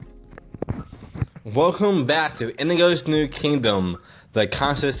Welcome back to Indigo's New Kingdom, the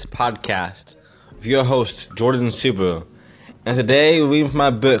Conscious Podcast, with your host, Jordan Subaru. And today, we're reading from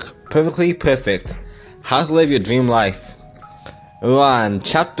my book, Perfectly Perfect, How to Live Your Dream Life. We're on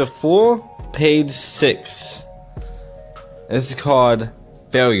Chapter 4, Page 6. This is called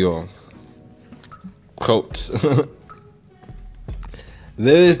Failure. Quotes.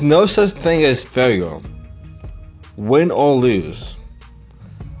 There is no such thing as failure, win or lose.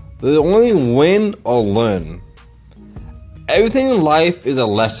 There's only win or learn. Everything in life is a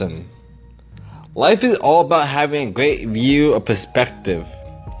lesson. Life is all about having a great view of perspective.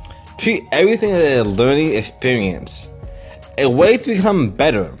 Treat everything as a learning experience, a way to become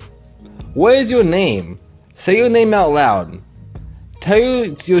better. What is your name? Say your name out loud. Tell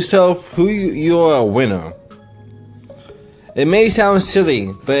yourself who you're a winner. It may sound silly,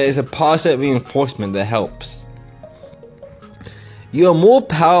 but it's a positive reinforcement that helps. You are more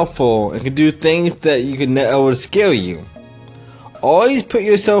powerful and can do things that you could never scare you. Always put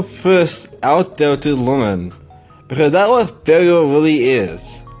yourself first out there to learn, because that's what failure really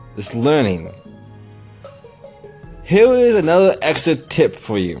is. It's learning. Here is another extra tip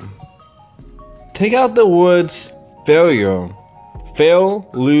for you. Take out the words failure, fail,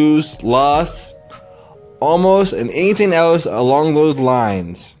 lose, loss, almost, and anything else along those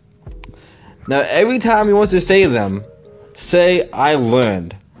lines. Now every time you want to say them, say, I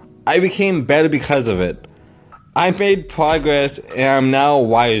learned. I became better because of it. I made progress and I'm now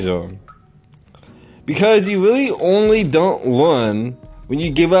wiser. Because you really only don't learn when you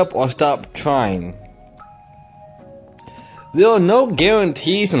give up or stop trying. There are no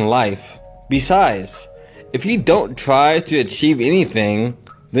guarantees in life. Besides, if you don't try to achieve anything,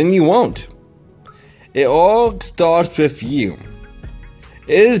 then you won't. It all starts with you.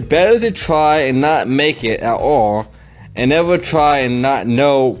 It is better to try and not make it at all, and never try and not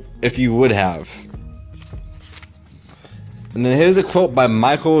know if you would have. And then here's a quote by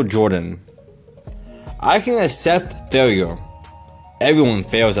Michael Jordan. I can accept failure. Everyone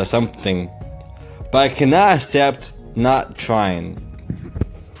fails at something. But I cannot accept not trying.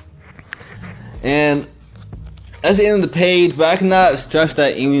 And that's the end of the page, but I cannot stress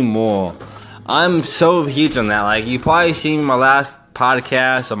that even more. I'm so huge on that. Like, you probably seen my last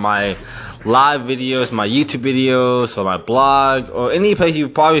podcast or my live videos, my YouTube videos, or my blog, or any place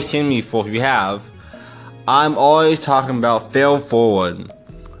you've probably seen me before. If you have, I'm always talking about fail forward.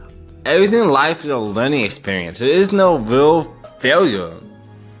 Everything in life is a learning experience. There is no real failure.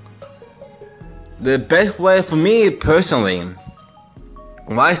 The best way for me personally,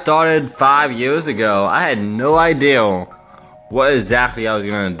 when I started 5 years ago, I had no idea what exactly I was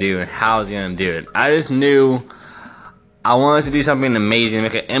going to do and how I was going to do it. I just knew I wanted to do something amazing,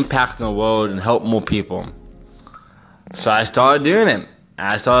 make an impact in the world, and help more people. So I started doing it.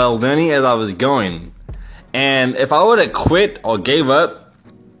 I started learning as I was going. And if I would have quit or gave up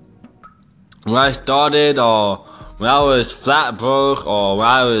when I started, or when I was flat broke, or when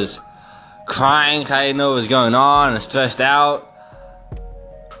I was crying because I didn't know what was going on and stressed out,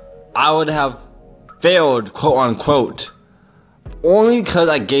 I would have failed, quote unquote, only because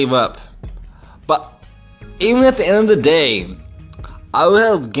I gave up. But even at the end of the day, I would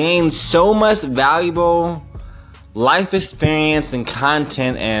have gained so much valuable life experience and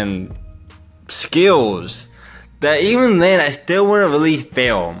content and skills that even then I still wouldn't really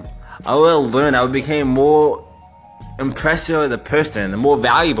fail. I would have learned. I would become more impressive as a person and more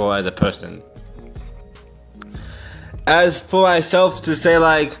valuable as a person. As for myself to say,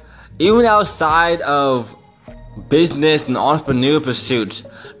 like, even outside of business and entrepreneur pursuits,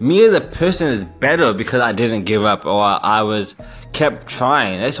 me as a person is better because I didn't give up or I was kept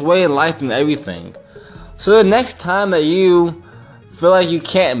trying. That's the way in life and everything. So the next time that you feel like you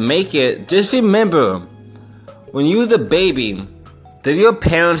can't make it, just remember, when you was a baby, did your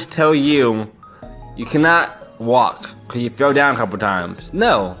parents tell you you cannot walk because you fell down a couple times?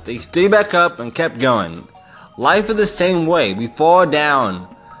 No, they stood you back up and kept going. Life is the same way. We fall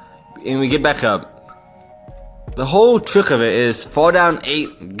down and we get back up. The whole trick of it is fall down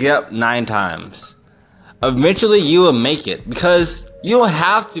 8, get up 9 times. Eventually you will make it, because you don't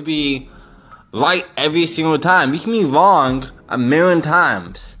have to be right every single time. You can be wrong 1,000,000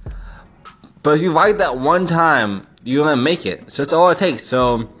 times. But if you right that one time, you're going to make it. So that's all it takes.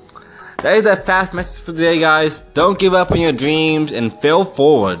 So that is that fast message for today, guys. Don't give up on your dreams and fail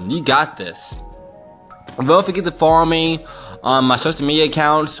forward. You got this. Don't forget to follow me on my social media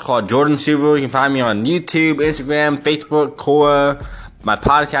accounts called Jordan Subaru. You can find me on YouTube, Instagram, Facebook, Quora, my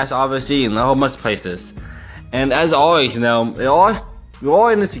podcast, obviously, and a whole bunch of places. And as always, we're all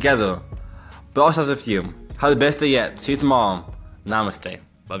in this together. But also with you. Have the best day yet. See you tomorrow. Namaste.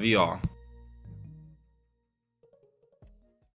 Love you all.